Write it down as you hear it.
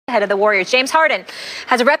Head of the Warriors. James Harden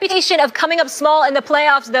has a reputation of coming up small in the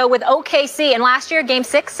playoffs, though, with OKC. And last year, Game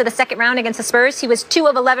 6 of the second round against the Spurs, he was 2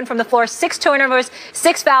 of 11 from the floor, 6 turnovers,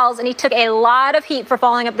 6 fouls, and he took a lot of heat for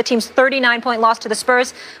following up the team's 39-point loss to the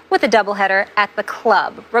Spurs with a doubleheader at the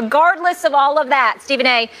club. Regardless of all of that, Stephen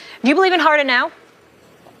A., do you believe in Harden now?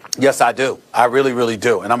 Yes, I do. I really, really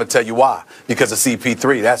do. And I'm going to tell you why. Because of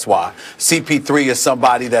CP3, that's why. CP3 is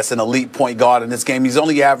somebody that's an elite point guard in this game. He's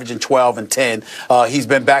only averaging 12 and 10. He's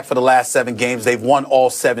been back for the last 7 games. They've won all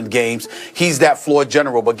 7 games. He's that floor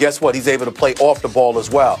general. But guess what? He's able to play off the ball as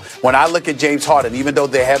well. When I look at James Harden, even though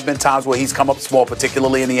there have been times where he's come up small,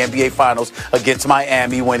 particularly in the NBA Finals against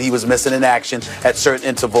Miami when he was missing in action at certain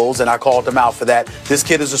intervals, and I called him out for that. This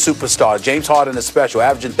kid is a superstar. James Harden is special,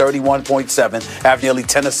 averaging 31.7, averaging nearly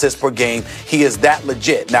 10 assists per game. He is that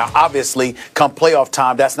legit. Now, obviously, come playoff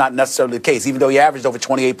time, that's not necessarily the case. Even though he averaged over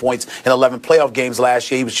 28 points in 11 playoff games last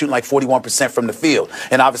year, he was shooting like 41% from the field.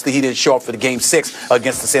 And obviously, he didn't show up for the Game 6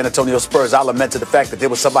 against the San Antonio Spurs. I lamented the fact that there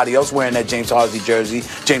was somebody else wearing that James Harden jersey,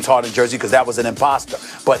 because that was an imposter.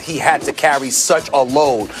 But he had to carry such a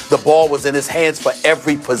load. The ball was in his hands for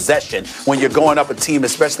every possession. When you're going up a team,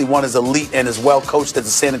 especially one as elite and as well coached as the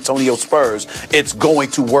San Antonio Spurs, it's going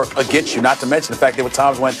to work against you. Not to mention the fact there were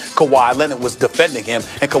times when Kawhi Leonard was defending him,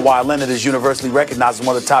 and Kawhi Leonard is universally recognized as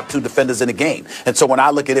one of the top 2 defenders in the game. And so when I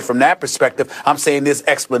look at it from that perspective, I'm saying there's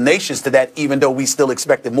explanations to that, even though we still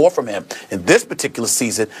expected more from him. In this particular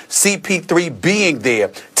season, CP3 being there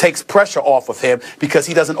takes pressure off of him because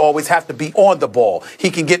he doesn't always have to be on the ball. He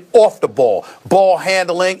can get off the ball. Ball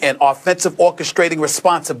handling and offensive orchestrating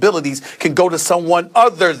responsibilities can go to someone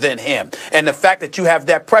other than him. And the fact that you have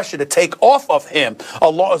that pressure to take off of him,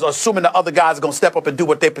 assuming the other guys are going to step up and do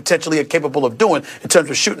what they potentially are capable of doing in terms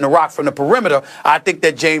of shooting the rock from the perimeter, I think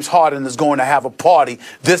that James Harden is going to have a party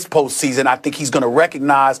this postseason. I think he's going to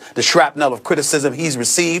recognize the shrapnel of criticism he's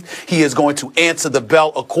received. He is going to answer the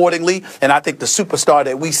bell accordingly. And I think the superstar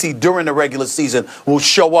that we see during the regular season will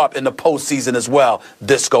show up in the postseason as well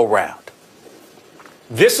this go round.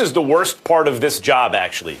 This is the worst part of this job,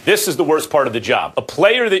 actually. This is the worst part of the job. A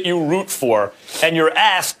player that you root for, and you're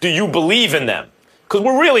asked, do you believe in them? Because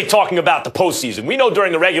we're really talking about the postseason. We know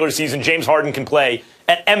during the regular season, James Harden can play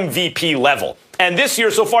at MVP level. And this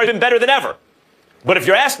year, so far, he's been better than ever. But if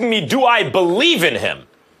you're asking me, do I believe in him?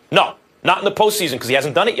 No, not in the postseason, because he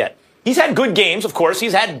hasn't done it yet. He's had good games, of course.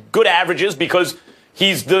 He's had good averages because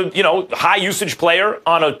he's the, high usage player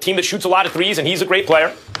on a team that shoots a lot of threes, and he's a great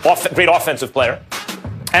player, great offensive player.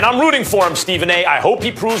 And I'm rooting for him, Stephen A. I hope he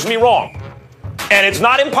proves me wrong. And it's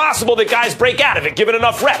not impossible that guys break out of it, given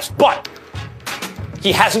enough reps. But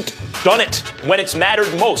he hasn't done it when it's mattered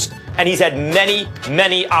most. And he's had many,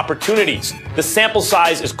 many opportunities. The sample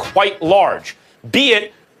size is quite large. Be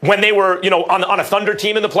it when they were, on a Thunder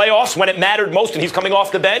team in the playoffs, when it mattered most and he's coming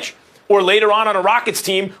off the bench, or later on a Rockets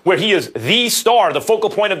team where he is the star, the focal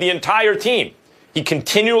point of the entire team. He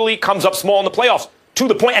continually comes up small in the playoffs, to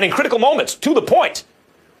the point, and in critical moments, to the point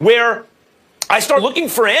where I start looking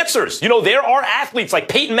for answers. There are athletes like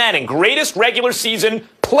Peyton Manning, greatest regular season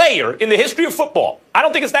player in the history of football. I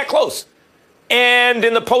don't think it's that close. And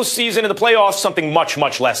in the postseason, in the playoffs, something much,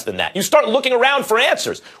 much less than that. You start looking around for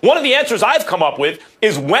answers. One of the answers I've come up with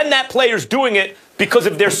is when that player's doing it because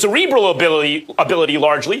of their cerebral ability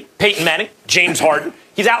largely, Peyton Manning, James Harden,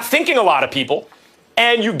 he's out thinking a lot of people.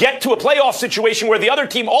 And you get to a playoff situation where the other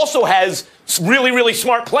team also has really, really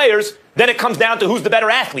smart players, then it comes down to who's the better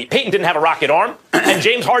athlete. Peyton didn't have a rocket arm, and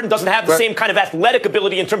James Harden doesn't have the same kind of athletic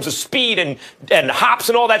ability in terms of speed and hops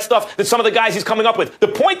and all that stuff that some of the guys he's coming up with. The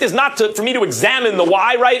point is not for me to examine the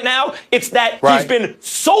why right now. It's that he's been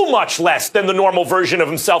so much less than the normal version of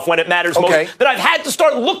himself when it matters most that I've had to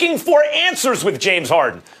start looking for answers with James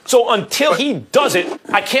Harden. So until he does it,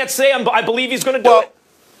 I can't say I believe he's going to do it.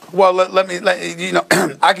 Well, let me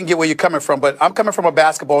I can get where you're coming from, but I'm coming from a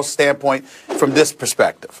basketball standpoint from this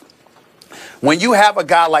perspective. When you have a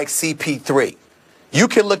guy like CP3, you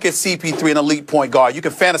can look at CP3, an elite point guard. You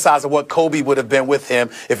can fantasize of what Kobe would have been with him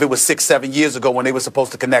if it was 6, 7 years ago when they were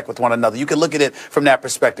supposed to connect with one another. You can look at it from that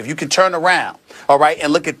perspective. You can turn around, all right,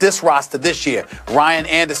 and look at this roster this year. Ryan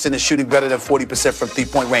Anderson is shooting better than 40% from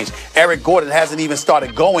three-point range. Eric Gordon hasn't even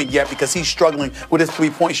started going yet because he's struggling with his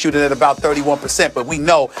three-point shooting at about 31%, but we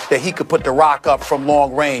know that he could put the rock up from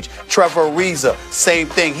long range. Trevor Ariza, same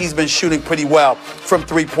thing. He's been shooting pretty well from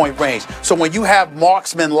three-point range. So when you have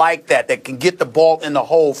marksmen like that can get the ball in the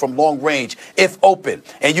hole from long range, if open,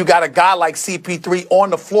 and you got a guy like CP3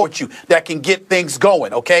 on the floor with you that can get things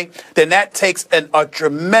going, okay, then that takes a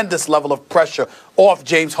tremendous level of pressure off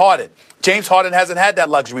James Harden. James Harden hasn't had that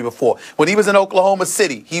luxury before. When he was in Oklahoma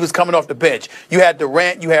City, he was coming off the bench. You had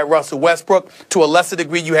Durant, you had Russell Westbrook. To a lesser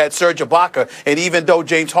degree, you had Serge Ibaka. And even though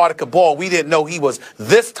James Harden could ball, we didn't know he was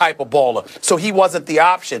this type of baller. So he wasn't the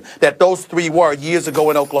option that those three were years ago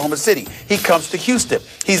in Oklahoma City. He comes to Houston.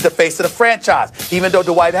 He's the face of the franchise. Even though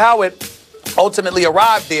Dwight Howard ultimately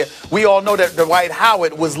arrived there, we all know that Dwight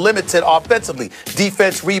Howard was limited offensively.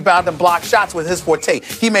 Defense, rebound, and block shots was his forte.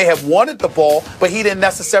 He may have wanted the ball, but he didn't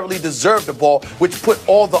necessarily deserve the ball, which put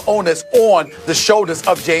all the onus on the shoulders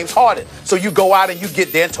of James Harden. So you go out and you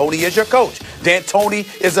get D'Antoni as your coach. D'Antoni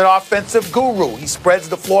is an offensive guru. He spreads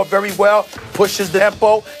the floor very well, pushes the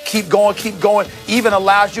tempo, keep going, even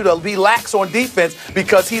allows you to be lax on defense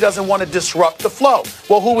because he doesn't want to disrupt the flow.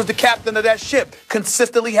 Well, who was the captain of that ship?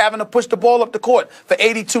 Consistently having to push the ball up the court for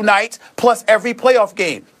 82 nights plus every playoff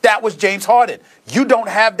game. That was James Harden. You don't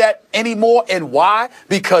have that anymore. And why?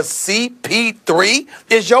 Because CP3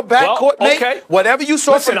 is your backcourt mate. Okay. Whatever you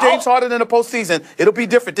saw from James Harden in the postseason, it'll be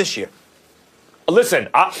different this year. Listen,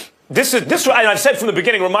 this I've said from the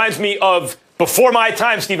beginning, reminds me of before my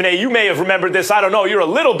time, Stephen A. You may have remembered this. I don't know. You're a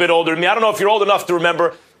little bit older than me. I don't know if you're old enough to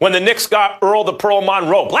remember when the Knicks got Earl the Pearl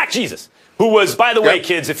Monroe, Black Jesus, who was, by the way,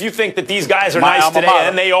 kids, if you think that these guys are nice today,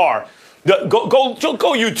 and they are, go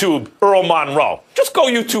YouTube Earl Monroe. Just go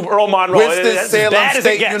YouTube Earl Monroe. Winston-Salem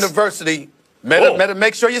State University.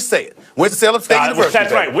 Make sure you say it. Winston-Salem State University.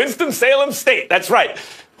 That's right. Winston-Salem State. That's right.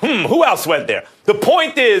 Who else went there? The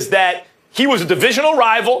point is that he was a divisional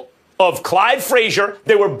rival of Clyde Frazier.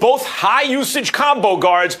 They were both high-usage combo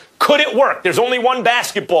guards. Could it work? There's only one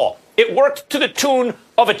basketball. It worked to the tune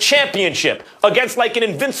of a championship against like an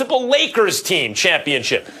invincible Lakers team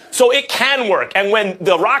championship. So it can work. And when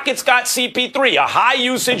the Rockets got CP3, a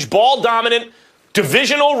high-usage, ball-dominant,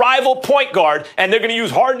 divisional rival point guard, and they're going to use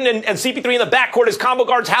Harden and CP3 in the backcourt as combo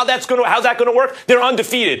guards, how's that going to work? They're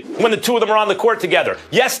undefeated when the two of them are on the court together.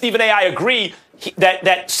 Yes, Stephen A., I agree that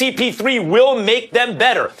CP3 will make them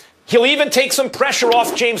better. He'll even take some pressure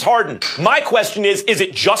off James Harden. My question is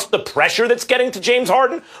it just the pressure that's getting to James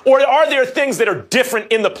Harden? Or are there things that are different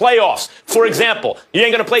in the playoffs? For example, you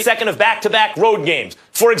ain't going to play second of back-to-back road games.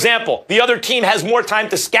 For example, the other team has more time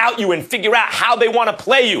to scout you and figure out how they want to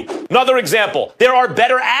play you. Another example, there are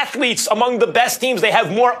better athletes among the best teams. They have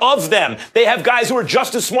more of them. They have guys who are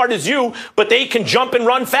just as smart as you, but they can jump and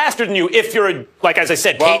run faster than you if you're, like as I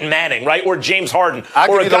said, Peyton Manning, right? Or James Harden.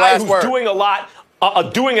 Or a guy who's doing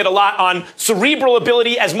it a lot on cerebral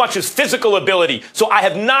ability as much as physical ability. So I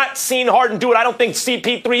have not seen Harden do it. I don't think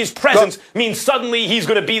CP3's presence means suddenly he's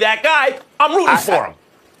going to be that guy. I'm rooting for him.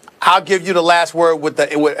 I'll give you the last word with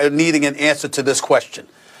needing an answer to this question.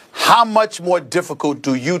 How much more difficult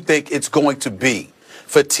do you think it's going to be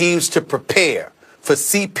for teams to prepare for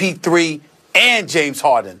CP3 and James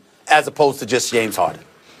Harden as opposed to just James Harden?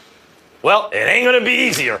 Well, it ain't going to be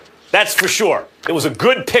easier. That's for sure. It was a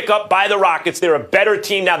good pickup by the Rockets. They're a better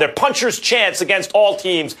team now. Their puncher's chance against all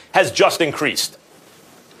teams has just increased.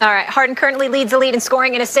 All right, Harden currently leads the lead in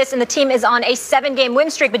scoring and assists, and the team is on a 7-game win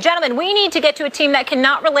streak. But, gentlemen, we need to get to a team that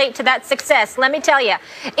cannot relate to that success. Let me tell you,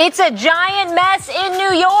 it's a giant mess in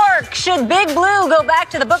New York. Should Big Blue go back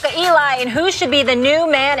to the Book of Eli, and who should be the new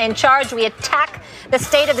man in charge? We attack the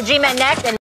state of the G-Men next. And